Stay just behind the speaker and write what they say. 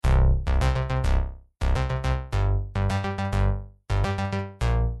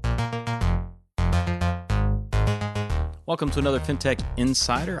Welcome to another FinTech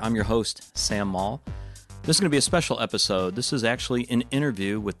Insider. I'm your host, Sam Maul. This is going to be a special episode. This is actually an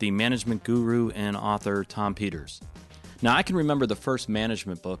interview with the management guru and author Tom Peters. Now, I can remember the first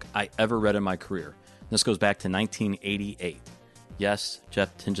management book I ever read in my career. This goes back to 1988. Yes,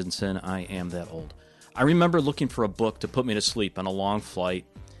 Jeff Tinginson, I am that old. I remember looking for a book to put me to sleep on a long flight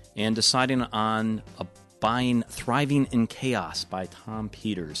and deciding on buying Thriving in Chaos by Tom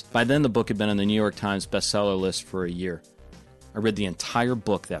Peters. By then, the book had been on the New York Times bestseller list for a year. I read the entire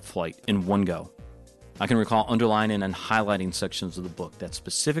book that flight in one go. I can recall underlining and highlighting sections of the book that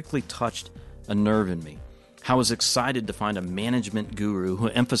specifically touched a nerve in me. How I was excited to find a management guru who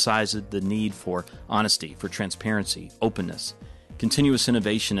emphasized the need for honesty, for transparency, openness, continuous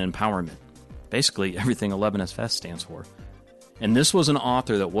innovation, and empowerment. Basically, everything 11SF stands for. And this was an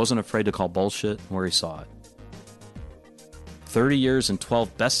author that wasn't afraid to call bullshit where he saw it. 30 years and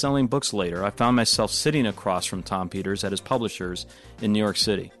 12 best-selling books later, I found myself sitting across from Tom Peters at his publishers in New York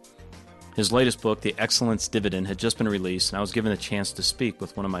City. His latest book, The Excellence Dividend, had just been released, and I was given a chance to speak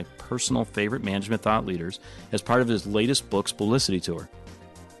with one of my personal favorite management thought leaders as part of his latest book's publicity tour.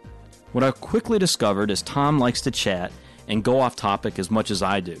 What I quickly discovered is Tom likes to chat and go off topic as much as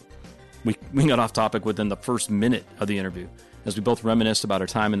I do. We got off topic within the first minute of the interview, as we both reminisced about our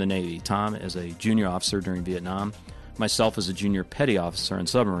time in the Navy, Tom as a junior officer during Vietnam, myself as a junior petty officer in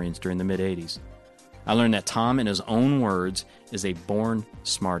submarines during the mid-'80s. I learned that Tom, in his own words, is a born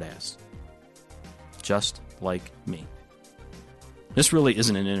smartass. Just like me. This really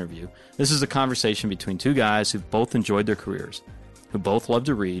isn't an interview. This is a conversation between two guys who've both enjoyed their careers, who both love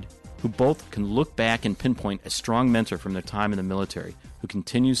to read, who both can look back and pinpoint a strong mentor from their time in the military, who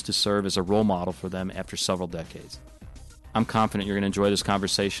continues to serve as a role model for them after several decades. I'm confident you're going to enjoy this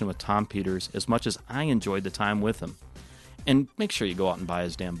conversation with Tom Peters as much as I enjoyed the time with him. And make sure you go out and buy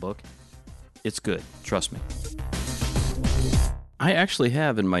his damn book. It's good. Trust me. I actually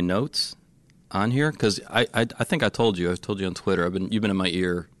have in my notes on here, because I think I told you on Twitter, you've been in my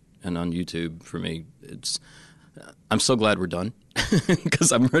ear and on YouTube for me. I'm so glad we're done,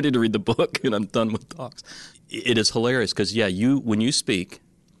 because I'm ready to read the book and I'm done with talks. It is hilarious because, when you speak,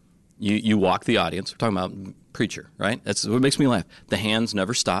 you walk the audience. We're talking about preacher, right? That's what makes me laugh. The hands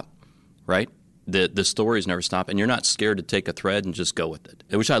never stop, right? The stories never stop, and you're not scared to take a thread and just go with it,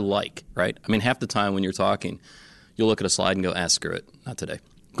 which I like, right? I mean, half the time when you're talking, you'll look at a slide and go, screw it, not today.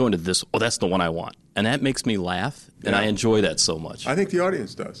 Go into this, that's the one I want. And that makes me laugh, and I enjoy that so much. I think the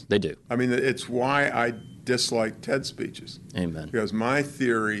audience does. They do. I mean, it's why I dislike TED speeches. Amen. Because my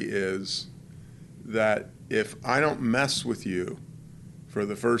theory is that if I don't mess with you for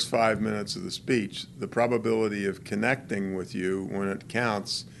the first 5 minutes of the speech, the probability of connecting with you when it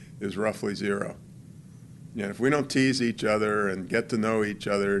counts is roughly zero. If we don't tease each other and get to know each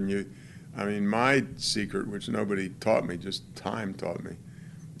other, my secret, which nobody taught me, just time taught me,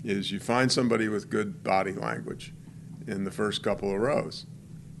 is you find somebody with good body language in the first couple of rows,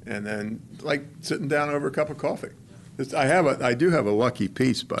 and then like sitting down over a cup of coffee. I do have a lucky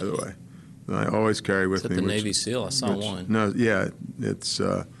piece, by the way, that I always carry with me. Is it the Navy SEAL? I saw one. No, yeah, it's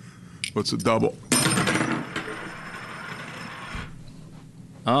what's a double?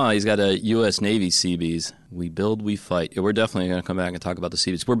 Oh, he's got a U.S. Navy Seabees. We build, we fight. Yeah, we're definitely going to come back and talk about the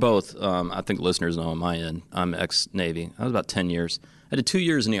Seabees. We're both, I think listeners know on my end, I'm ex-Navy. I was about 10 years. I did 2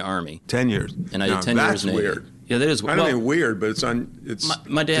 years in the Army. 10 years. And I did 10 years in the Navy. That's weird. Yeah, that is weird. I don't mean weird, but it's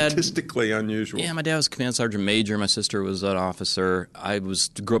my dad, statistically unusual. Yeah, my dad was a command sergeant major. My sister was an officer. I grew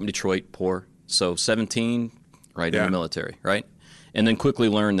up in Detroit, poor. So 17, right, in the military, right? And then quickly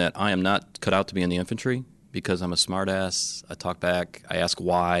learned that I am not cut out to be in the infantry because I'm a smartass. I talk back. I ask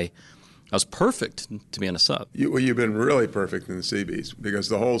why. I was perfect to be on a sub. You've been really perfect in the Seabees, because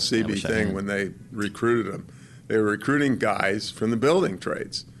the whole Seabee thing, when they recruited them, they were recruiting guys from the building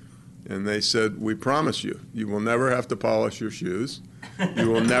trades. And they said, we promise you, you will never have to polish your shoes. You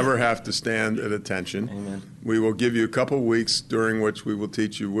will never have to stand at attention. Amen. We will give you a couple of weeks during which we will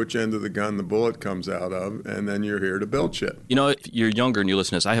teach you which end of the gun the bullet comes out of, and then you're here to build shit. If you're younger and you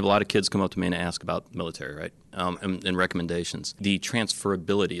listen to this, I have a lot of kids come up to me and ask about military, right, and recommendations. The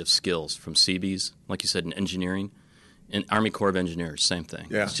transferability of skills from Seabees, like you said, in engineering, and Army Corps of Engineers, same thing.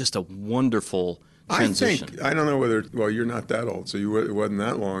 Yeah. It's just a wonderful transition. I don't know whether, you're not that old, so it wasn't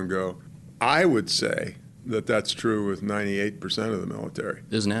that long ago. I would say that that's true with 98% of the military.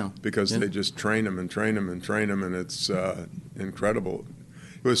 It is now. Because they just train them and train them and train them, and it's incredible.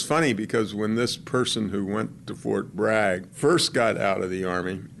 It was funny because when this person who went to Fort Bragg first got out of the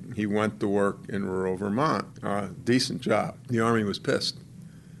Army, he went to work in rural Vermont. Decent job. The Army was pissed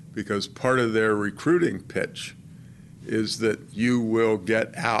because part of their recruiting pitch is that you will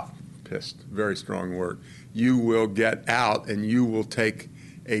get out escapist, very strong word. You will get out and you will take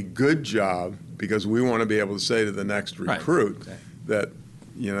a good job because we want to be able to say to the next recruit that,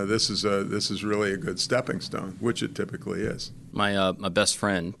 this is really a good stepping stone, which it typically is. My best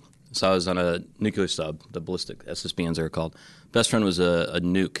friend, so I was on a nuclear sub, the ballistic SSBNs they're called. Best friend was a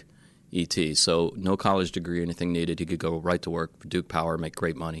nuke ET, so no college degree or anything needed. He could go right to work for Duke Power, make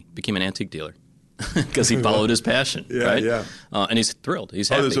great money. Became an antique dealer because he followed his passion, right? Yeah. And he's thrilled. He's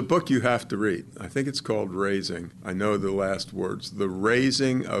happy. There's a book you have to read. I think it's called Raising. I know the last words. The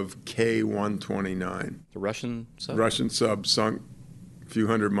Raising of K-129. The Russian sub? Russian sub sunk a few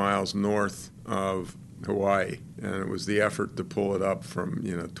hundred miles north of Hawaii, and it was the effort to pull it up from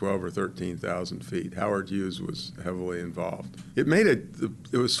 12 or 13,000 feet. Howard Hughes was heavily involved. It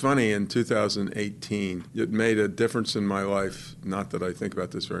was funny in 2018. It made a difference in my life. Not that I think about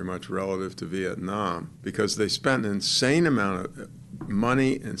this very much relative to Vietnam, because they spent an insane amount of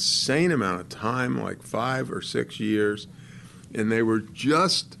money, insane amount of time, like 5 or 6 years, and they were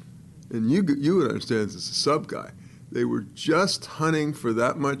just. And you would understand this as a sub guy. They were just hunting for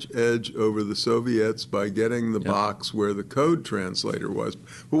that much edge over the Soviets by getting the box where the code translator was.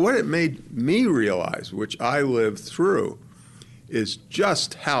 But what it made me realize, which I lived through, is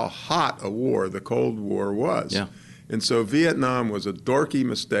just how hot a war the Cold War was. Yeah. And so Vietnam was a dorky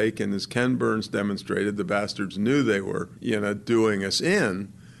mistake, and as Ken Burns demonstrated, the bastards knew they were, doing us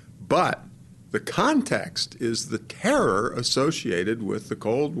in. But the context is the terror associated with the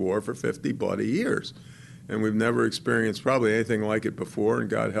Cold War for 50 bloody years. And we've never experienced probably anything like it before, and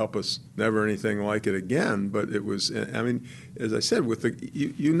God help us, never anything like it again. But it was, as I said, with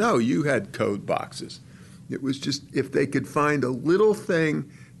you had code boxes. It was just, if they could find a little thing,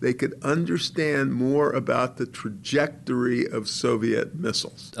 they could understand more about the trajectory of Soviet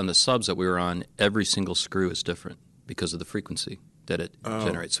missiles. On the subs that we were on, every single screw is different because of the frequency that it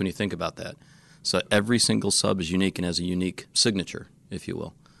generates. When you think about that. So every single sub is unique and has a unique signature, if you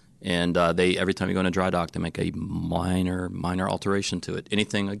will. And every time you go in a dry dock, they make a minor alteration to it.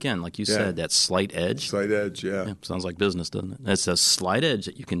 Anything, again, like you said, that slight edge. Slight edge, yeah. Sounds like business, doesn't it? It's a slight edge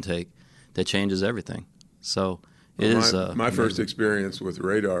that you can take that changes everything. So it is. My first experience with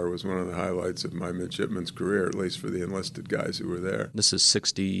radar was one of the highlights of my midshipman's career, at least for the enlisted guys who were there. This is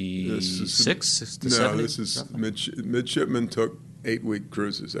 66, 67? No, this is midshipman took 8-week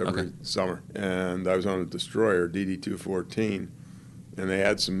cruises every summer. And I was on a destroyer, DD-214. And they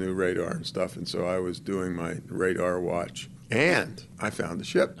had some new radar and stuff, and so I was doing my radar watch. And I found the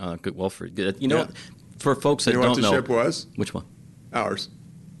ship. Good. Well, for folks that don't know. what the ship was? Which one? Ours.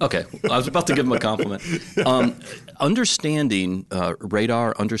 Okay. I was about to give him a compliment. Understanding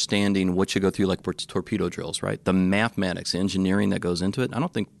radar, understanding what you go through, like for torpedo drills, right? The mathematics, engineering that goes into it, I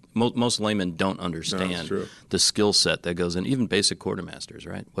don't think most laymen don't understand the skill set that goes in, even basic quartermasters,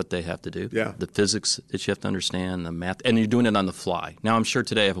 right? What they have to do. Yeah. The physics that you have to understand, the math, and you're doing it on the fly. Now, I'm sure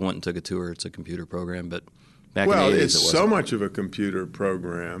today if I went and took a tour, it's a computer program, but back in the 80s, it's so much of a computer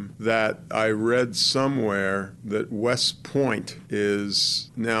program that I read somewhere that West Point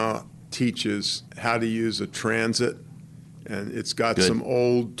now teaches how to use a transit, and it's got some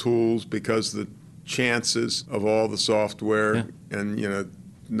old tools because the chances of all the software and,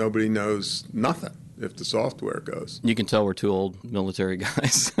 nobody knows nothing if the software goes. You can tell we're two old military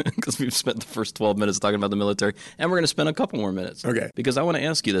guys because we've spent the first 12 minutes talking about the military, and we're going to spend a couple more minutes. Okay. Because I want to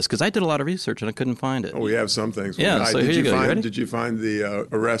ask you this, because I did a lot of research and I couldn't find it. Oh, we have some things. Yeah, so here you go. You ready? Did you find the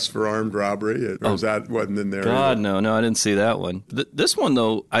arrest for armed robbery? Or that wasn't in there? God, no, I didn't see that one. This one,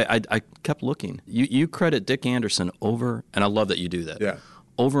 though, I kept looking. You credit Dick Anderson over, and I love that you do that. Yeah.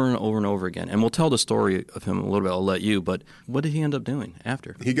 Over and over and over again. And we'll tell the story of him a little bit. I'll let you. But what did he end up doing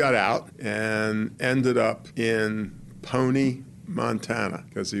after? He got out and ended up in Pony, Montana,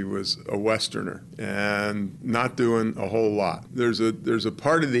 because he was a Westerner and not doing a whole lot. There's a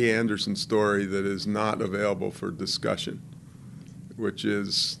part of the Anderson story that is not available for discussion, which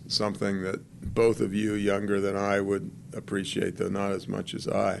is something that both of you, younger than I, would appreciate, though not as much as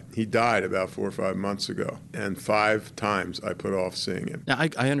I. He died about 4 or 5 months ago, and 5 times I put off seeing him. Now,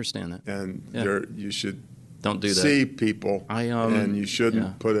 I understand that. And you should don't do that. See people, and you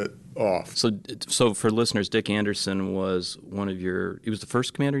shouldn't put it off. So for listeners, Dick Anderson was he was the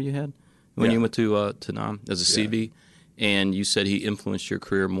first commander you had when you went to Nam as a CB, and you said he influenced your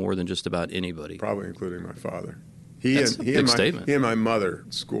career more than just about anybody. Probably including my father. That's a big statement. He and my mother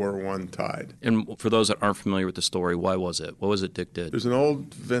score one tied. And for those that aren't familiar with the story, why was it? What was it Dick did? There's an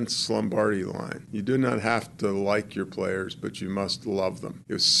old Vince Lombardi line. You do not have to like your players, but you must love them.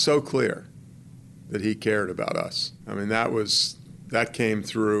 It was so clear that he cared about us. I mean, that came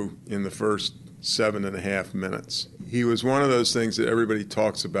through in the first 7.5 minutes. He was one of those things that everybody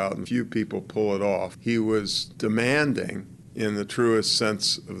talks about and few people pull it off. He was demanding in the truest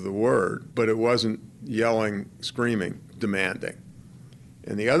sense of the word, but it wasn't yelling, screaming, demanding.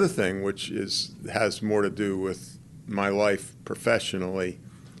 And the other thing, which has more to do with my life professionally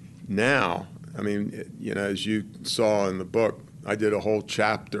now, I mean, you know, as you saw in the book, I did a whole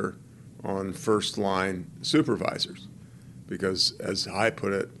chapter on first-line supervisors because, as I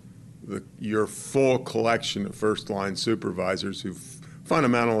put it, your full collection of first-line supervisors who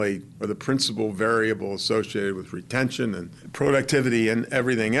fundamentally are the principal variable associated with retention and productivity and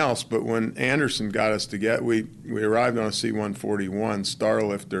everything else. But when Anderson got us together, we arrived on a C-141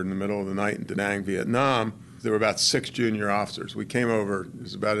 Starlifter in the middle of the night in Da Nang, Vietnam. There were about 6 junior officers. We came over, it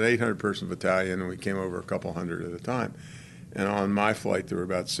was about an 800-person battalion, and we came over a couple hundred at a time. And on my flight, there were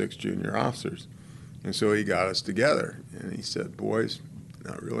about 6 junior officers. And so he got us together, and he said, boys,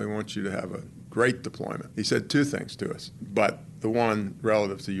 I really want you to have a great deployment. He said 2 things to us, but the one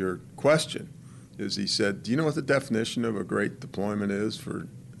relative to your question is he said, do you know what the definition of a great deployment is for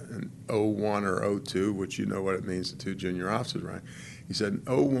an O1 or O2, which you know what it means to 2 junior officers, right? He said,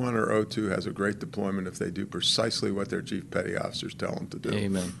 O1 or O2 has a great deployment if they do precisely what their chief petty officers tell them to do.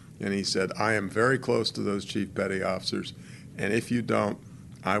 Amen. And he said, I am very close to those chief petty officers, and if you don't,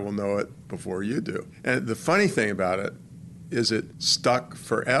 I will know it before you do. And the funny thing about it is it stuck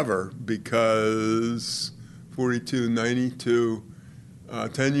forever because 42, 92,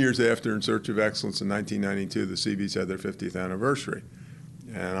 10 years after In Search of Excellence in 1992, the Seabees had their 50th anniversary.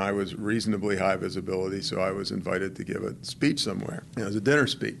 And I was reasonably high visibility, so I was invited to give a speech somewhere. It was a dinner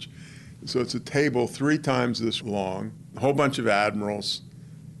speech. So it's a table 3 times this long, a whole bunch of admirals,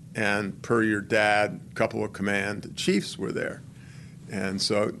 and per your dad, a couple of command chiefs were there. And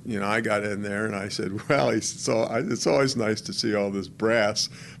so, you know, I got in there and I said, well, it's always nice to see all this brass,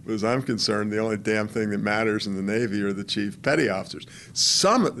 but as I'm concerned, the only damn thing that matters in the Navy are the chief petty officers.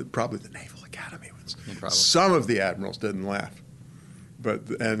 Probably the Naval Academy ones. Yeah, some of the admirals didn't laugh.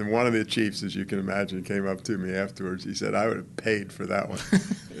 And one of the chiefs, as you can imagine, came up to me afterwards. He said, I would have paid for that one.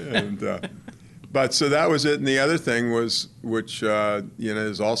 But so that was it. And the other thing was, which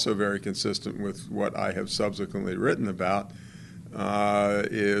is also very consistent with what I have subsequently written about,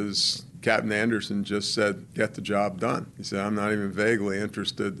 is Captain Anderson just said, get the job done. He said, I'm not even vaguely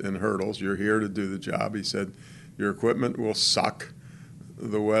interested in hurdles. You're here to do the job. He said, your equipment will suck.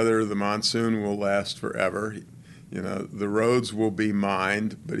 The weather, the monsoon will last forever. You know, the roads will be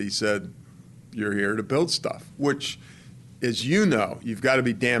mined, but he said, you're here to build stuff, which, as you know, you've got to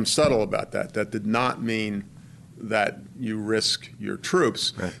be damn subtle about that. That did not mean that you risk your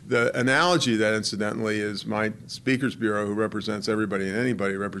troops. Right. The analogy that, incidentally, is my Speakers Bureau, who represents everybody and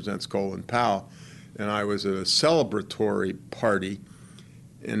anybody, represents Colin Powell, and I was at a celebratory party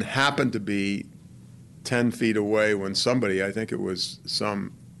and happened to be 10 feet away when somebody, I think it was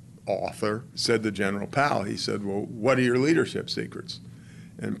some author, said to General Powell, he said, well, what are your leadership secrets?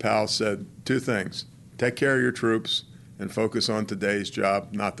 And Powell said 2 things. Take care of your troops and focus on today's job,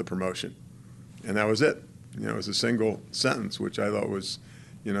 not the promotion. And that was it. You know, it was a single sentence, which I thought was,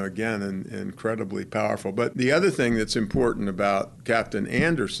 you know, again, incredibly powerful. But the other thing that's important about Captain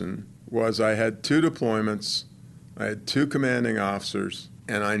Anderson was I had 2 deployments, I had 2 commanding officers,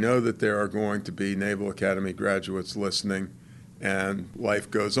 and I know that there are going to be Naval Academy graduates listening, and life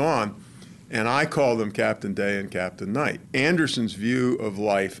goes on. And I call them Captain Day and Captain Night. Anderson's view of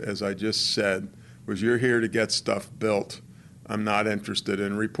life, as I just said, was you're here to get stuff built. I'm not interested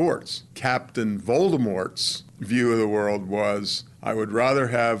in reports. Captain Voldemort's view of the world was, I would rather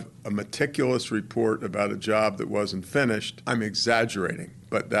have a meticulous report about a job that wasn't finished. I'm exaggerating,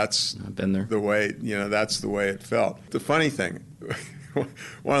 but that's I've been there. The way, you know, that's the way it felt. The funny thing,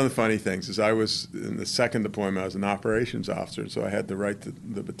 one of the funny things is I was in the 2nd deployment, I was an operations officer, so I had to write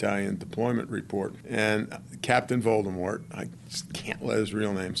the battalion deployment report. And Captain Voldemort, I just can't let his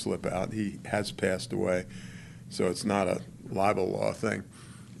real name slip out. He has passed away, so it's not a libel law thing.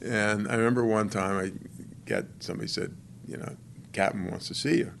 And I remember one time somebody said, you know, Captain wants to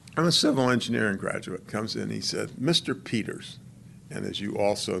see you. I'm a civil engineering graduate. Comes in, he said, Mr. Peters. And as you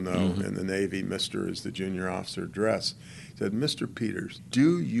also know, in the Navy, Mr. is the junior officer dress. He said, Mr. Peters,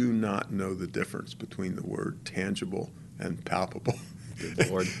 do you not know the difference between the word tangible and palpable? Good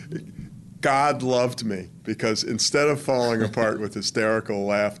Lord. God loved me because instead of falling apart with hysterical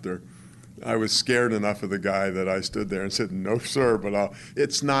laughter, I was scared enough of the guy that I stood there and said, no, sir, but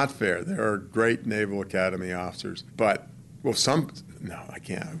it's not fair. There are great Naval Academy officers, but, well, no, I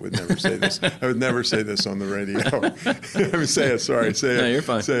can't. I would never say this. I would never say this on the radio. I would say it, sorry. Say it. No, you're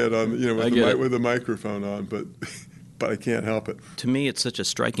fine. Say it on, you know, with the microphone on. But but I can't help it. To me, it's such a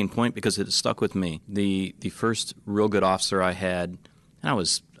striking point because it stuck with me. The first real good officer I had, and I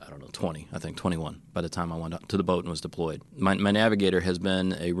was, 20, I think 21 by the time I went up to the boat and was deployed. My navigator has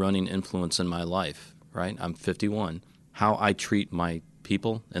been a running influence in my life, right? I'm 51. How I treat my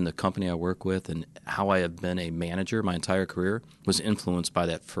people and the company I work with and how I have been a manager my entire career was influenced by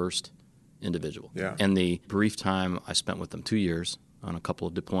that first individual. Yeah. And the brief time I spent with them, 2 years on a couple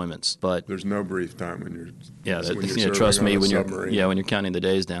of deployments. But there's no brief time when you're trust me, when submarine. when you're counting the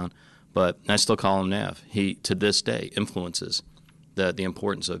days down. But I still call him Nav. He to this day influences the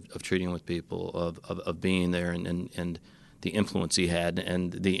importance of treating with people, of being there, and the influence he had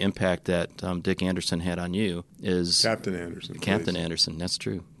and the impact that Dick Anderson had on you is Captain Anderson. Captain Anderson, that's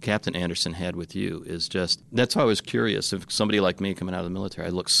true. Captain Anderson had with you is just, that's why I was curious. If somebody like me coming out of the military,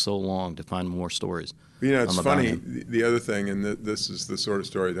 I looked so long to find more stories. It's funny. The other thing, and this is the sort of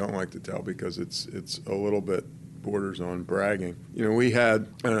story I don't like to tell because it's a little bit borders on bragging. We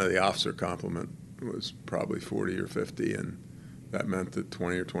had, the officer complement was probably 40 or 50, and that meant that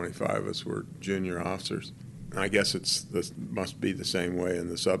 20 or 25 of us were junior officers. I guess this must be the same way in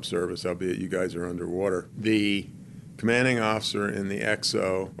the subservice, albeit you guys are underwater. The commanding officer and the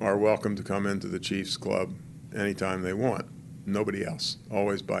XO are welcome to come into the Chiefs Club anytime they want. Nobody else,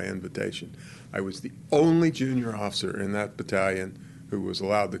 always by invitation. I was the only junior officer in that battalion who was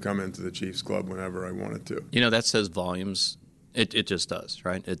allowed to come into the Chiefs Club whenever I wanted to. That says volumes. It just does,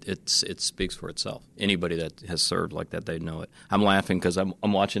 right? It speaks for itself. Anybody that has served like that, they know it. I'm laughing because I'm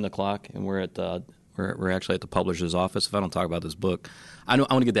watching the clock, and we're actually at the publisher's office. If I don't talk about this book, I want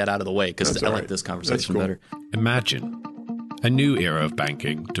to get that out of the way because I like this conversation better. Imagine a new era of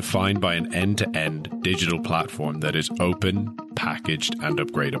banking defined by an end-to-end digital platform that is open, packaged, and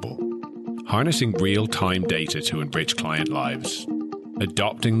upgradable. Harnessing real-time data to enrich client lives.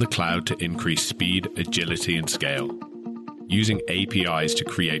 Adopting the cloud to increase speed, agility, and scale. Using APIs to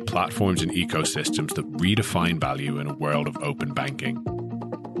create platforms and ecosystems that redefine value in a world of open banking.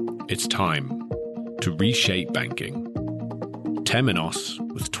 It's time to reshape banking. Temenos,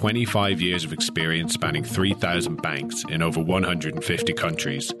 with 25 years of experience spanning 3,000 banks in over 150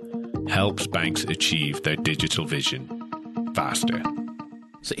 countries, helps banks achieve their digital vision faster.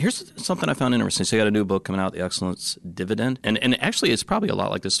 So here's something I found interesting. So you got a new book coming out, The Excellence Dividend. And actually it's probably a lot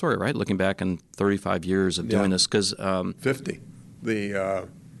like this story, right? Looking back in 35 years of doing this. 50.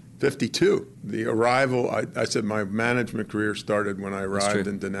 52. The arrival, I said my management career started when I arrived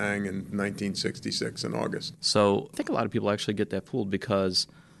in Da Nang in 1966 in August. So I think a lot of people actually get that fooled because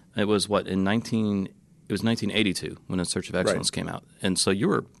it was 1982 when In Search of Excellence came out. And so you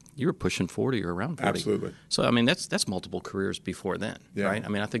were pushing 40 or around 40. Absolutely. So, that's multiple careers before then, right?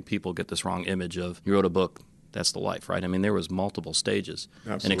 I think people get this wrong image of you wrote a book, that's the life, right? There was multiple stages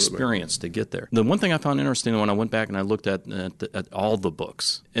and experience to get there. The one thing I found interesting when I went back and I looked at all the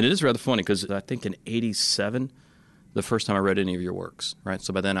books, and it is rather funny because I think in 87, the first time I read any of your works, right?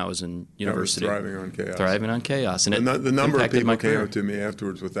 So by then I was in university. I was Thriving on Chaos. Thriving on Chaos. And the number of people came up to me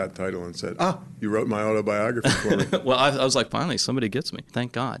afterwards with that title and said, you wrote my autobiography for me. Well, I was like, finally, somebody gets me.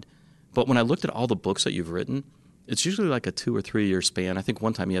 Thank God. But when I looked at all the books that you've written, it's usually like a 2 or 3 year span. I think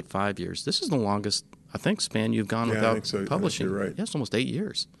one time you had 5 years. This is the longest, span you've gone without publishing. You're right. Yeah, it's almost 8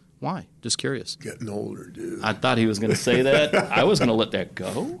 years. Why? Just curious. Getting older, dude. I thought he was going to say that. I was going to let that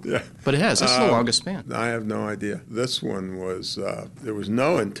go. Yeah. But it has. This is the longest span. I have no idea. This one was, there was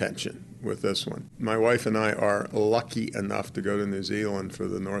no intention with this one. My wife and I are lucky enough to go to New Zealand for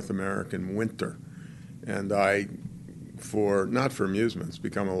the North American winter. And not for amusement, it's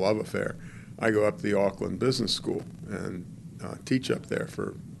become a love affair. I go up to the Auckland Business School and teach up there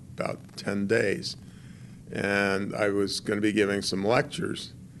for about 10 days. And I was going to be giving some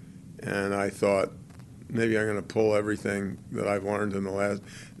lectures, and I thought maybe I'm going to pull everything that I've learned in the last.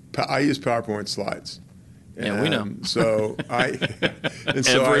 I use PowerPoint slides. Yeah, we know. So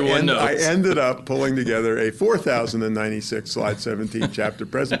Everyone knows. I ended up pulling together a 4,096 slide 17 chapter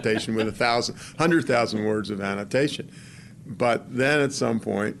presentation with 100,000 words of annotation. But then at some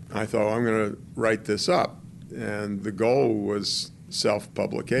point, I thought, I'm going to write this up. And the goal was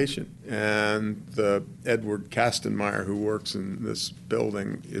self-publication. And Edward Kastenmeier, who works in this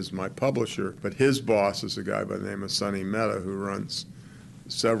building, is my publisher. But his boss is a guy by the name of Sonny Mehta, who runs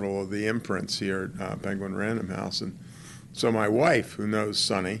several of the imprints here at Penguin Random House. And so my wife, who knows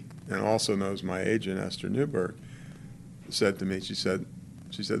Sonny and also knows my agent, Esther Newberg, said to me, she said,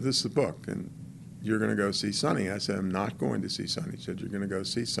 this is the book, and you're going to go see Sonny. I said, I'm not going to see Sonny. She said, you're going to go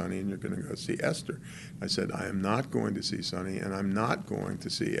see Sonny and you're going to go see Esther. I said, I am not going to see Sonny and I'm not going to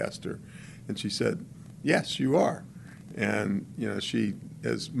see Esther. And she said, yes, you are. And, she,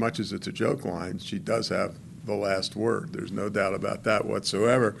 as much as it's a joke line, she does have the last word. There's no doubt about that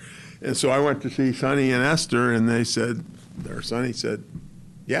whatsoever. And so I went to see Sonny and Esther, and they said, or Sonny said,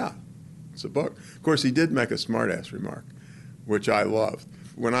 yeah, it's a book. Of course, he did make a smart-ass remark, which I loved.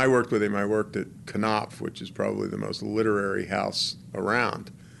 When I worked with him, I worked at Knopf, which is probably the most literary house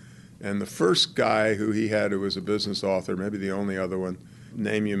around. And the first guy who he had who was a business author, maybe the only other one,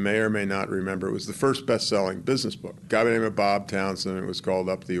 name you may or may not remember, it was the first best-selling business book. A guy by the name of Bob Townsend, it was called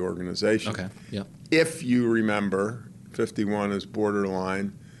Up the Organization. Okay, yeah. If you remember, 51 is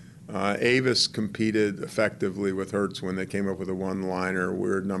borderline. Avis competed effectively with Hertz when they came up with a one-liner,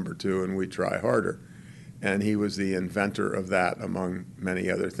 we're number two and we try harder. And he was the inventor of that, among many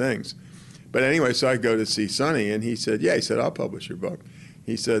other things. But anyway, so I go to see Sonny, and he said, yeah, he said, I'll publish your book.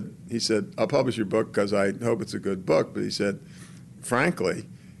 He said, I'll publish your book because I hope it's a good book. But he said, frankly,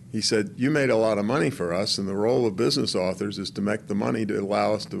 he said, you made a lot of money for us, and the role of business authors is to make the money to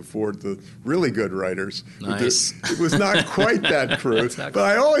allow us to afford the really good writers. Nice. It was not quite that crude, but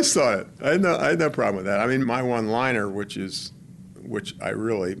I always thought it. I had no problem with that. I mean, my one-liner, which I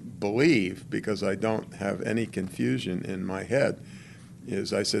really believe because I don't have any confusion in my head,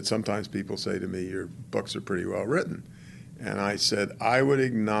 is I said, sometimes people say to me, your books are pretty well written. And I said, I would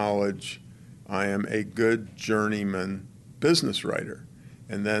acknowledge I am a good journeyman business writer.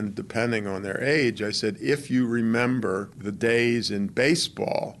 And then depending on their age, I said, if you remember the days in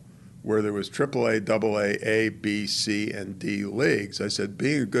baseball where there was AAA, AA, A, B, C, and D leagues, I said,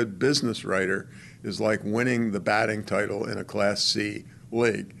 being a good business writer is like winning the batting title in a Class C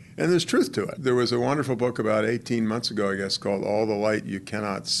league. And there's truth to it. There was a wonderful book about 18 months ago, I guess, called All the Light You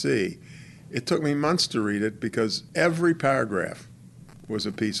Cannot See. It took me months to read it because every paragraph was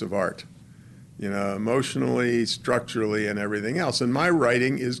a piece of art, emotionally, structurally, and everything else. And my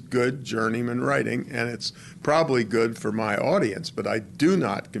writing is good journeyman writing, and it's probably good for my audience, but I do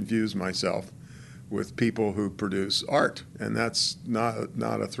not confuse myself with people who produce art, and that's not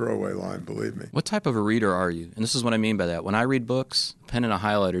a throwaway line, believe me. What type of a reader are you? And this is what I mean by that. When I read books, pen and a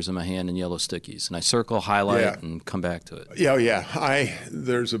highlighter's in my hand and yellow stickies, and I circle, highlight, and come back to it. Yeah.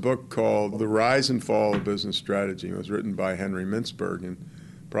 There's a book called The Rise and Fall of Business Strategy. It was written by Henry Mintzberg, and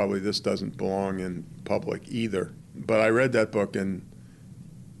probably this doesn't belong in public either. But I read that book, and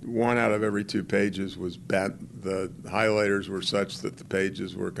 1 out of every 2 pages was bent. The highlighters were such that the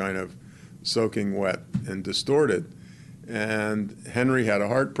pages were kind of soaking wet and distorted. And Henry had a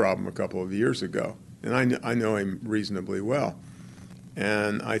heart problem a couple of years ago, and I know him reasonably well.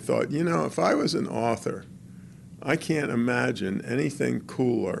 And I thought, if I was an author, I can't imagine anything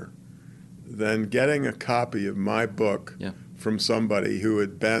cooler than getting a copy of my book from somebody who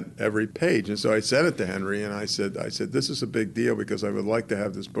had bent every page. And so I sent it to Henry, and I said, this is a big deal because I would like to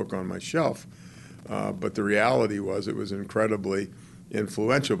have this book on my shelf. But the reality was it was incredibly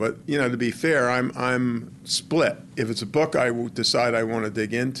influential. But, to be fair, I'm split. If it's a book I decide I want to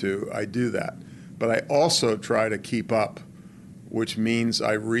dig into, I do that. But I also try to keep up, which means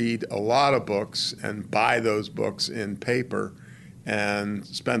I read a lot of books and buy those books in paper and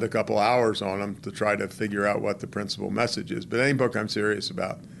spend a couple hours on them to try to figure out what the principal message is. But any book I'm serious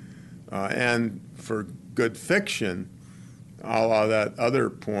about. And for good fiction, a la that other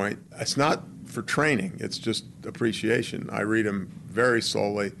point, it's not for training. It's just appreciation. I read them very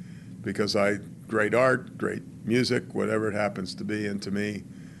slowly because great art, great music, whatever it happens to be, and to me,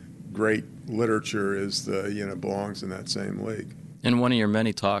 great literature is belongs in that same league. In one of your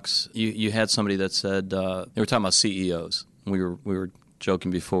many talks, you had somebody that said they were talking about CEOs. We were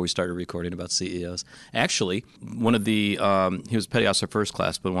joking before we started recording about CEOs. Actually, one of the he was petty officer first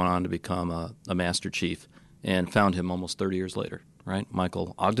class, but went on to become a master chief, and found him almost 30 years later. Right,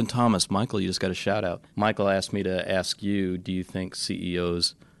 Michael Ogden Thomas. Michael, you just got a shout out. Michael asked me to ask you, do you think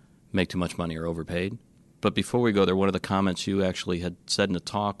CEOs make too much money or overpaid? But before we go there, one of the comments you actually had said in the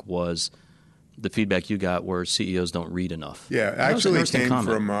talk was the feedback you got where CEOs don't read enough. Yeah, actually it came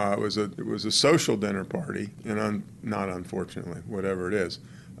from it was a social dinner party, and not unfortunately, whatever it is,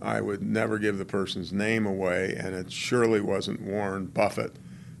 I would never give the person's name away, and it surely wasn't Warren Buffett,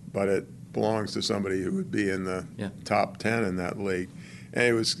 but it belongs to somebody who would be in the top 10 in that league. And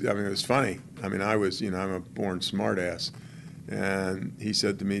it was funny. I'm a born smartass. And he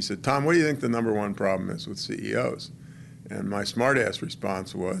said to me, Tom, what do you think the number one problem is with CEOs? And my smartass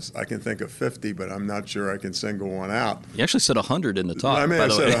response was, I can think of 50, but I'm not sure I can single one out. You actually said 100 in the talk. I may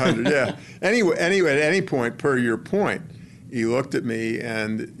have said 100, yeah. Anyway, at any point, per your point, he looked at me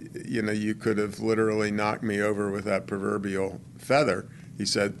and, you could have literally knocked me over with that proverbial feather. He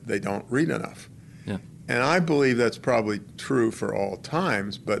said, they don't read enough. Yeah. And I believe that's probably true for all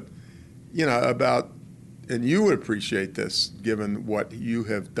times, but, and you would appreciate this given what you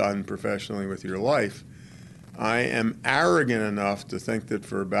have done professionally with your life, I am arrogant enough to think that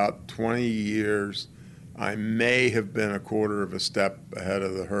for about 20 years, I may have been a quarter of a step ahead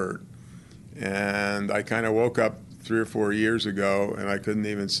of the herd. And I kind of woke up 3 or 4 years ago, and I couldn't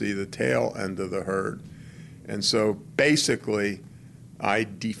even see the tail end of the herd. And so basically, I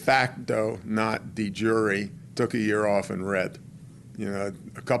de facto, not de jure, took a year off and read, a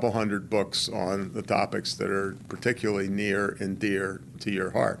couple hundred books on the topics that are particularly near and dear to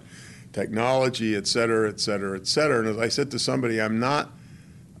your heart. Technology, et cetera, et cetera, et cetera. And as I said to somebody, I'm not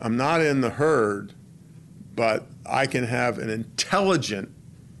in the herd, but I can have an intelligent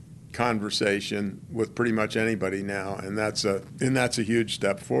conversation with pretty much anybody now, and that's a huge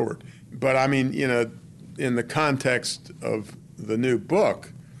step forward. But I mean, in the context of the new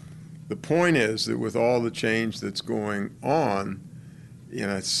book, the point is that with all the change that's going on,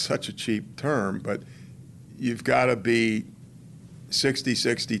 it's such a cheap term, but you've got to be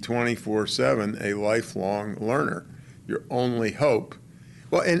 60/60, 24/7, a lifelong learner. Your only hope.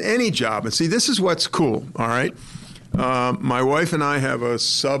 Well, in any job, and see, this is what's cool, all right? My wife and I have a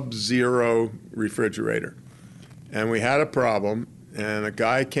sub-zero refrigerator, and we had a problem, and a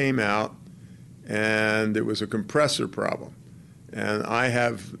guy came out, and it was a compressor problem. And I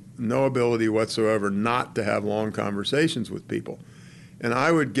have no ability whatsoever not to have long conversations with people. And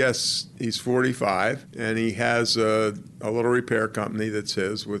I would guess he's 45, and he has a little repair company that's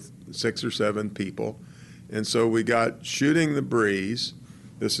his with 6 or 7 people. And so we got Shooting the Breeze.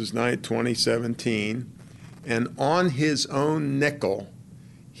 This is 2017. And on his own nickel,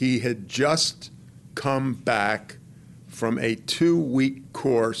 he had just come back from a 2-week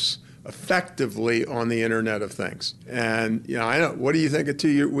course effectively on the Internet of Things. And, I know, what do you think a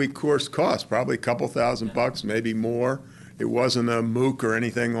 2-week course costs? Probably a couple $1,000, maybe more. It wasn't a MOOC or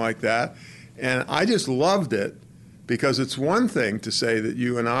anything like that. And I just loved it because it's one thing to say that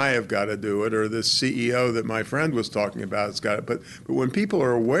you and I have got to do it, or this CEO that my friend was talking about has got it. But when people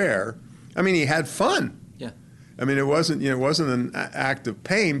are aware, I mean, he had fun. Yeah. I mean, it wasn't an act of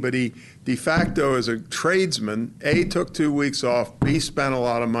pain, but he de facto, as a tradesman, A, took 2 weeks off, B, spent a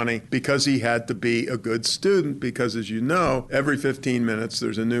lot of money because he had to be a good student because, as you know, every 15 minutes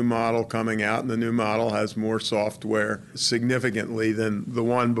there's a new model coming out, and the new model has more software significantly than the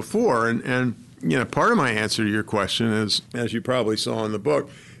one before. And part of my answer to your question is, as you probably saw in the book,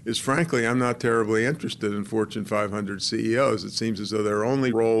 is frankly, I'm not terribly interested in Fortune 500 CEOs. It seems as though their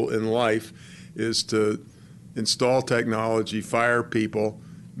only role in life is to install technology, fire people,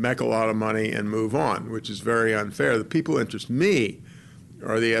 make a lot of money, and move on, which is very unfair. The people who interest me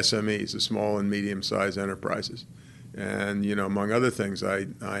are the SMEs, the small and medium-sized enterprises. And, among other things,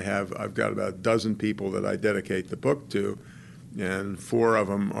 I've got about a dozen people that I dedicate the book to, and 4 of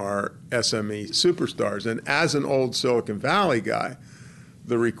them are SME superstars. And as an old Silicon Valley guy,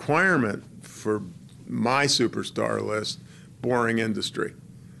 the requirement for my superstar list, boring industry.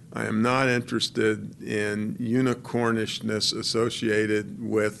 I am not interested in unicornishness associated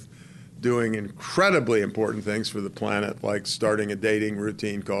with doing incredibly important things for the planet, like starting a dating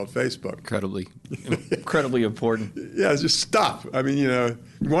routine called Facebook. Incredibly important. Yeah, just stop. I mean,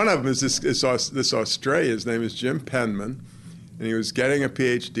 one of them is this Australian. His name is Jim Penman, and he was getting a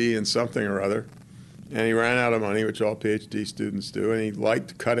PhD in something or other, and he ran out of money, which all PhD students do, and he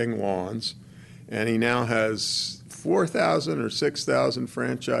liked cutting lawns, and he now has 4,000 or 6,000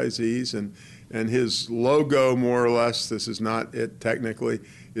 franchisees, and his logo, more or less, this is not it technically,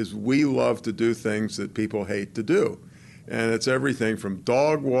 is we love to do things that people hate to do. And it's everything from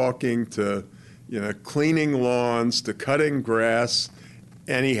dog walking to, cleaning lawns to cutting grass.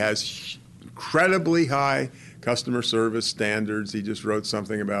 And he has incredibly high customer service standards. He just wrote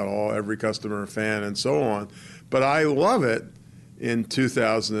something about every customer fan and so on. But I love it in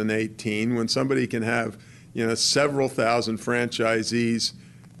 2018 when somebody can have several thousand franchisees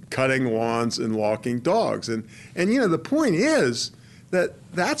cutting lawns and walking dogs. And the point is that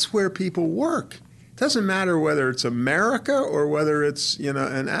that's where people work. It doesn't matter whether it's America or whether it's,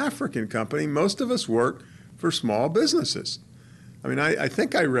 an African company. Most of us work for small businesses. I mean, I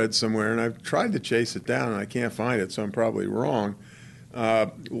think I read somewhere, and I've tried to chase it down, and I can't find it, so I'm probably wrong.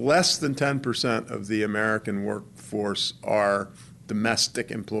 Less than 10% of the American workforce are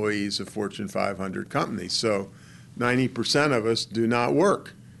domestic employees of Fortune 500 companies. So 90% of us do not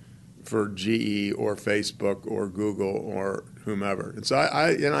work for GE or Facebook or Google or whomever. And so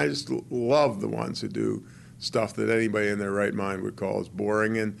I just love the ones who do stuff that anybody in their right mind would call as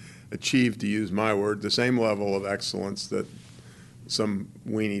boring and achieve, to use my word, the same level of excellence that some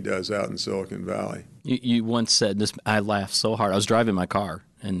weenie does out in Silicon Valley. You once said this. I laughed so hard. I was driving my car,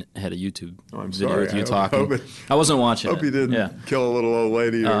 and had a YouTube I'm video sorry. with you I talking. hope I wasn't watching hope it. you didn't Yeah. kill a little old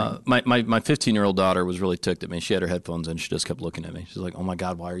lady. My 15-year-old daughter was really ticked at me. She had her headphones in. She just kept looking at me. She's like, "Oh my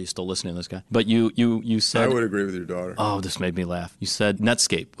God, why are you still listening to this guy?" But you said, I would agree with your daughter. oh, this made me laugh. You said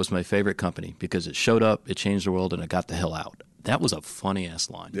Netscape was my favorite company because it showed up, it changed the world, and it got the hell out. That was a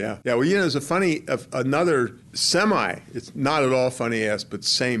funny-ass line. Yeah. Well, there's another it's not at all funny-ass, but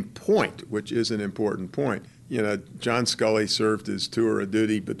same point, which is an important point. John Sculley served his tour of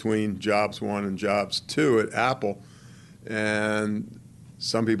duty between Jobs 1 and Jobs 2 at Apple, and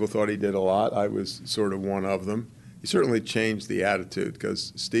some people thought he did a lot. I was sort of one of them. He certainly changed the attitude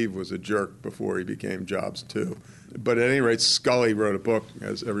because Steve was a jerk before he became Jobs 2. But at any rate, Sculley wrote a book,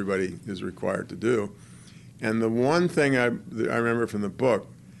 as everybody is required to do. And the one thing I remember from the book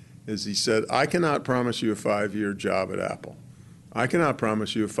is he said, I cannot promise you a 5-year job at Apple. I cannot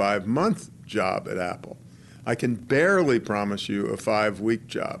promise you a 5-month job at Apple. I can barely promise you a 5-week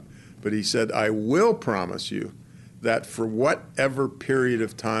job. But he said, I will promise you that for whatever period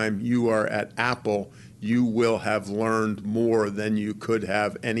of time you are at Apple, you will have learned more than you could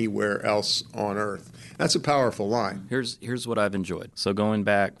have anywhere else on earth. That's a powerful line. Here's what I've enjoyed. So going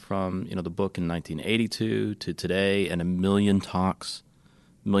back from the book in 1982 to today, and a million talks,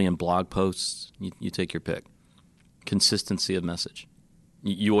 a million blog posts, you take your pick. Consistency of message.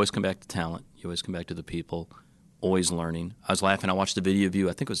 You always come back to talent. You always come back to the people. Always learning. I was laughing. I watched a video of you.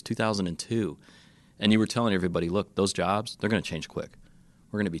 I think it was 2002, and you were telling everybody, look, those jobs, they're going to change quick.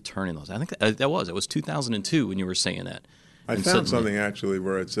 We're going to be turning those. I think it was 2002 when you were saying that. I found something actually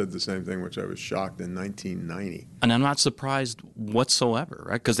where it said the same thing, which I was shocked in 1990. And I'm not surprised whatsoever,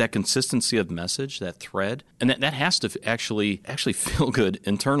 right? Because that consistency of message, that thread, and that has to actually feel good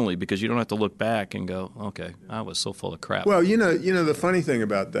internally because you don't have to look back and go, okay, I was so full of crap. Well, the funny thing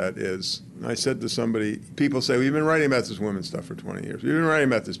about that is, I said to somebody, people say, we've been writing about this women's stuff for 20 years. We've been writing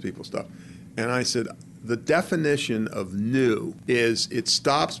about this people stuff. And I said, the definition of new is it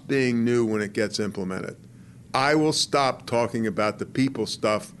stops being new when it gets implemented. I will stop talking about the people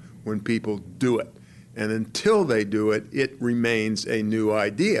stuff when people do it. And until they do it, it remains a new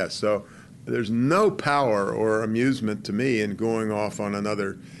idea. So there's no power or amusement to me in going off on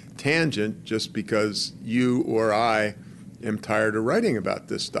another tangent just because you or I am tired of writing about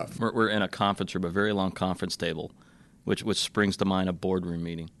this stuff. We're in a conference room, a very long conference table, which springs to mind a boardroom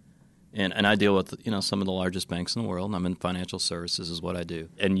meeting. And I deal with some of the largest banks in the world, and I'm in financial services is what I do.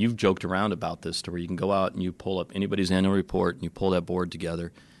 And you've joked around about this to where you can go out and you pull up anybody's annual report and you pull that board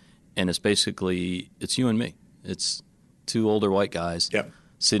together, and it's you and me. It's two older white guys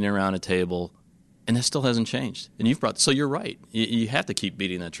sitting around a table, and that still hasn't changed. And so you're right. You have to keep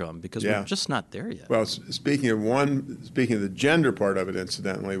beating that drum because we're just not there yet. Well, speaking of the gender part of it,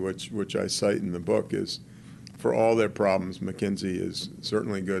 incidentally, which I cite in the book, is for all their problems, McKinsey is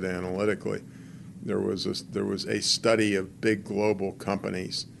certainly good analytically. There was a study of big global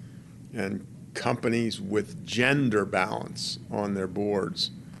companies, and companies with gender balance on their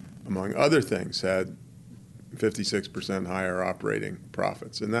boards, among other things, had 56% higher operating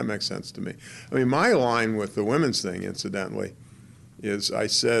profits, and that makes sense to me. I mean, my line with the women's thing, incidentally, is I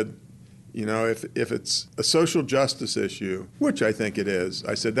said, if it's a social justice issue, which I think it is,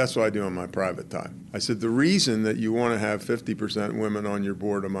 I said, that's what I do in my private time. I said, the reason that you want to have 50% women on your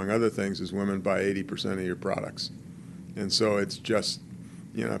board, among other things, is women buy 80% of your products. And so it's just,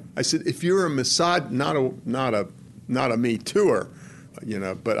 I said, if you're a not a Me Tooer,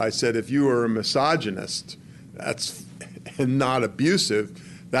 but I said, if you are a misogynist, and not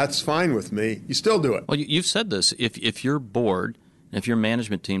abusive, that's fine with me. You still do it. Well, you've said this. If your board, if your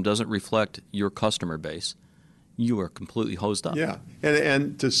management team doesn't reflect your customer base, you are completely hosed up. Yeah,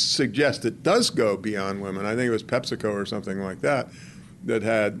 and to suggest it does go beyond women, I think it was PepsiCo or something like that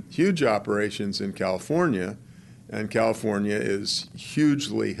had huge operations in California, and California is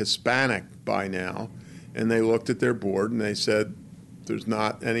hugely Hispanic by now, and they looked at their board and they said, there's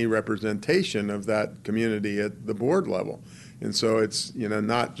not any representation of that community at the board level. And so it's,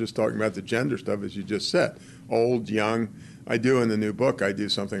 not just talking about the gender stuff, as you just said, old, young. I do in the new book, I do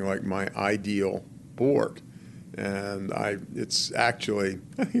something like my ideal board. And it's actually,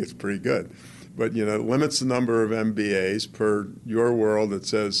 I think it's pretty good. But, it limits the number of MBAs per your world. It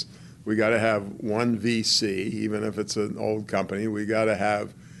says we got to have one VC, even if it's an old company. We've got to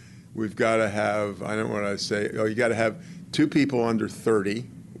have, I don't know what I say. You got to have 2 people under 30,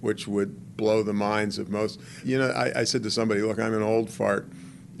 which would blow the minds of most. I said to somebody, look, I'm an old fart,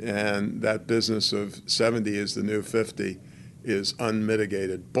 and that business of 70 is the new 50 is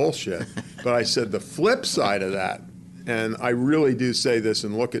unmitigated bullshit. But I said the flip side of that, and I really do say this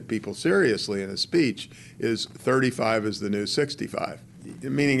and look at people seriously in a speech, is 35 is the new 65.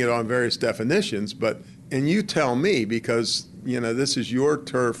 meaning it on various definitions, and you tell me, because, this is your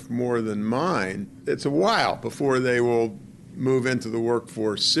turf more than mine, it's a while before they will move into the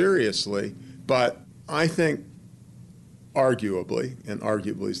workforce seriously. But I think arguably, and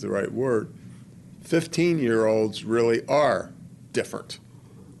arguably is the right word, 15-year-olds really are different.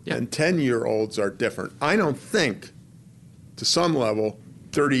 Yeah. And 10-year-olds are different. I don't think, to some level,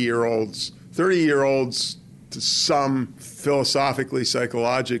 30-year-olds to some philosophically,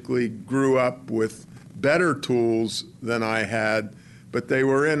 psychologically grew up with better tools than I had, but they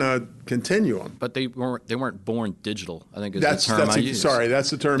were in a continuum. But they weren't born digital, I think is the term I use. Sorry, that's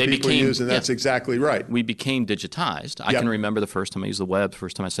the term people use, and that's exactly right. We became digitized. I can remember the first time I used the web, the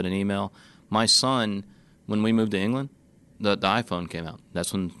first time I sent an email. My son, when we moved to England, the iPhone came out.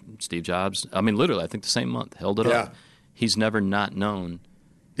 That's when Steve Jobs, literally, I think the same month, held it up. He's never not known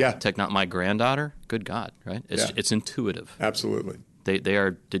my granddaughter, good God, right? It's intuitive. Absolutely. They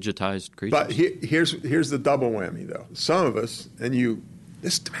are digitized creatures. But here's the double whammy, though. Some of us, and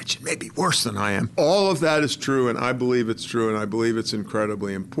this dimension may be worse than I am. All of that is true, and I believe it's true, and I believe it's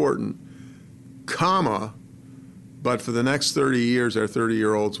incredibly important, but for the next 30 years, our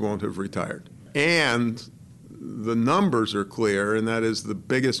 30-year-olds won't have retired. And the numbers are clear, and that is the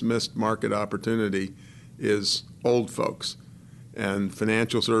biggest missed market opportunity is old folks. And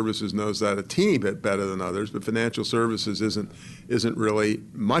financial services knows that a teeny bit better than others, but financial services isn't really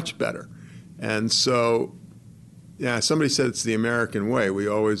much better. And so, somebody said it's the American way. We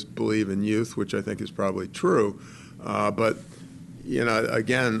always believe in youth, which I think is probably true. But,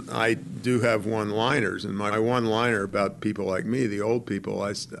 again, I do have one-liners. And my one-liner about people like me, the old people,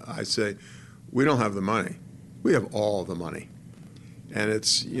 I say, we don't have the money. We have all the money. And it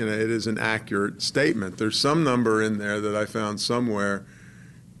is an accurate statement. There's some number in there that I found somewhere,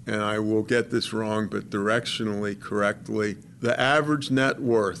 and I will get this wrong, but directionally correctly. The average net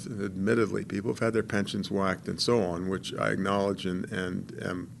worth, and admittedly, people have had their pensions whacked and so on, which I acknowledge and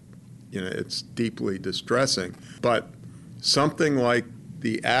it's deeply distressing. But something like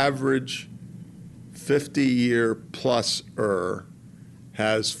the average 50-year pluser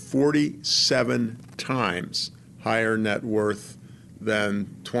has 47 times higher net worth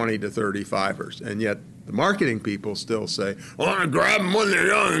than 20 to 35ers. And yet the marketing people still say, I want to grab them when they're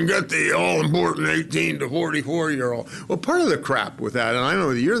young and get the all-important 18 to 44-year-old. Well, part of the crap with that, and I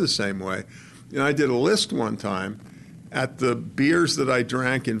know that you're the same way, I did a list one time at the beers that I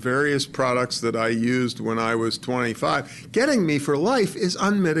drank and various products that I used when I was 25. Getting me for life is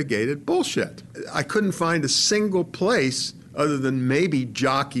unmitigated bullshit. I couldn't find a single place other than maybe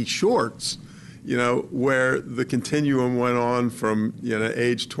Jockey Shorts, where the continuum went on from,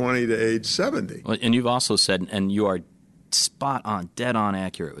 age 20 to age 70. Well, and you've also said, and you are spot on, dead on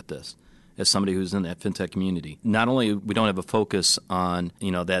accurate with this, as somebody who's in that fintech community. Not only we don't have a focus on,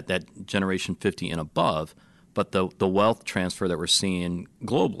 that generation 50 and above, but the wealth transfer that we're seeing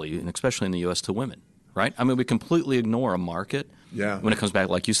globally, and especially in the U.S. to women, right? We completely ignore a market. Yeah. When it comes back,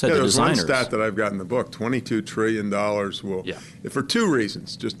 like you said, the designers. There's one stat that I've got in the book, $22 trillion will, for two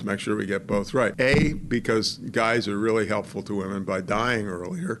reasons, just to make sure we get both right. A, because guys are really helpful to women by dying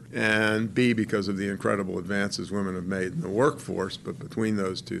earlier, and B, because of the incredible advances women have made in the workforce. But between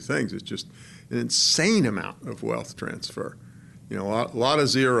those two things, it's just an insane amount of wealth transfer. A lot of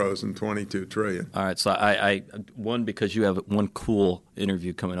zeros in 22 trillion. All right, so I because you have one cool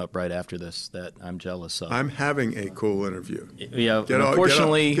interview coming up right after this that I'm jealous of. I'm having a cool interview. Yeah,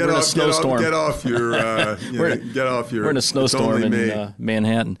 unfortunately, we're in a snowstorm. Get off your. We're in a snowstorm in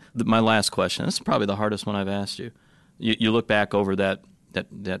Manhattan. My last question. This is probably the hardest one I've asked you. You look back over that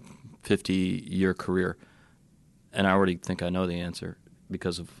 50-year career, and I already think I know the answer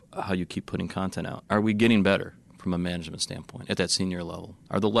because of how you keep putting content out. Are we getting better from a management standpoint at that senior level?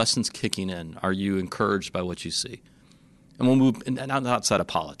 Are the lessons kicking in? Are you encouraged by what you see? And we'll move not outside of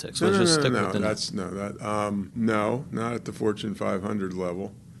politics. No, not at the Fortune 500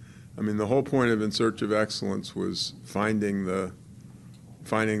 level. The whole point of In Search of Excellence was finding the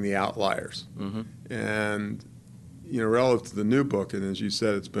outliers. Mm-hmm. And relative to the new book, and as you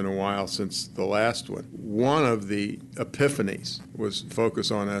said, it's been a while since the last one. One of the epiphanies was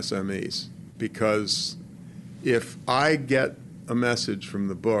focus on SMEs, because if I get a message from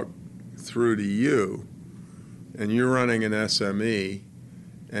the book through to you, and you're running an SME,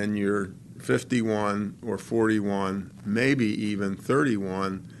 and you're 51 or 41, maybe even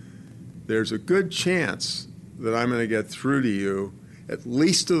 31, there's a good chance that I'm going to get through to you, at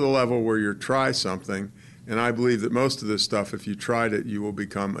least to the level where you try something. And I believe that most of this stuff, if you tried it, you will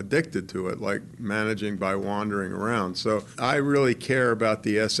become addicted to it, like managing by wandering around. So I really care about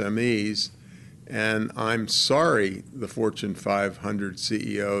the SMEs. And I'm sorry the Fortune 500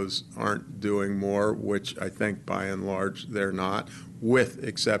 CEOs aren't doing more, which I think by and large they're not, with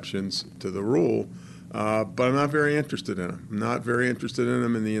exceptions to the rule. But I'm not very interested in them. I'm not very interested in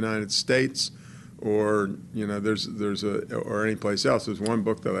them in the United States, or or any place else. There's one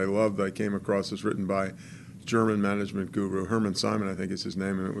book that I love that I came across. It's written by German management guru Hermann Simon, I think is his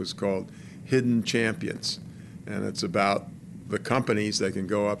name, and it was called Hidden Champions, and it's about the companies that can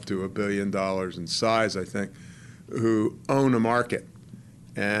go up to $1 billion in size, I think, who own a market.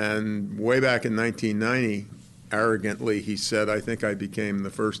 And way back in 1990, arrogantly, he said, I think I became the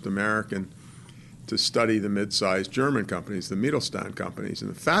first American to study the mid-sized German companies, the Mittelstand companies.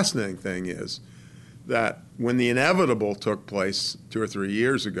 And the fascinating thing is that when the inevitable took place 2 or 3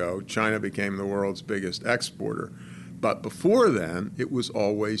 years ago, China became the world's biggest exporter. But before then, it was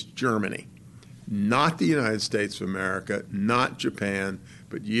always Germany. Not the United States of America, not Japan,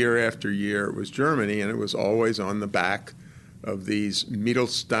 but year after year it was Germany, and it was always on the back of these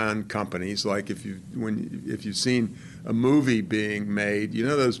Mittelstand companies. Like if you've seen a movie being made, you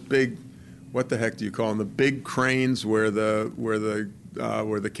know those big, what the heck do you call them? The big cranes where the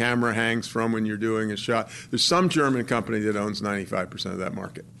camera hangs from when you're doing a shot. There's some German company that owns 95% of that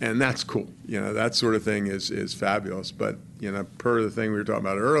market, and that's cool. That sort of thing is fabulous. But per the thing we were talking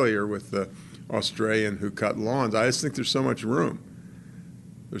about earlier with the Australian who cut lawns, I just think there's so much room.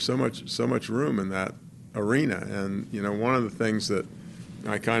 There's so much room in that arena. And one of the things that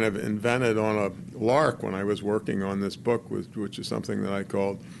I kind of invented on a lark when I was working on this book, which is something that I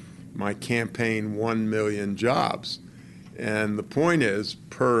called my campaign 1 million jobs. And the point is,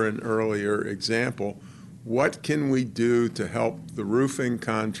 per an earlier example, what can we do to help the roofing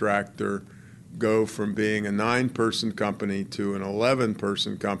contractor go from being a 9-person company to an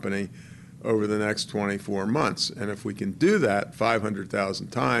 11-person company over the next 24 months? And if we can do that 500,000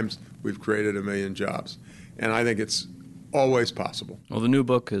 times, we've created 1 million jobs. And I think it's always possible. Well, the new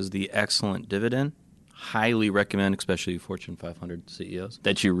book is The Excellent Dividend. Highly recommend, especially Fortune 500 CEOs,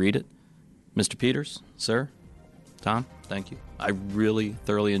 that you read it. Mr. Peters, sir, Tom, thank you. I really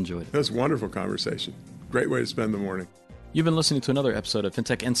thoroughly enjoyed it. It was a wonderful conversation. Great way to spend the morning. You've been listening to another episode of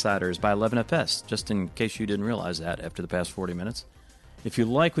FinTech Insiders by 11FS, just in case you didn't realize that after the past 40 minutes. If you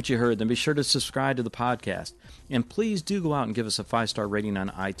like what you heard, then be sure to subscribe to the podcast. And please do go out and give us a 5-star rating on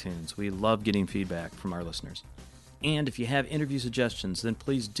iTunes. We love getting feedback from our listeners. And if you have interview suggestions, then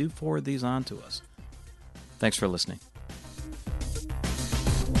please do forward these on to us. Thanks for listening.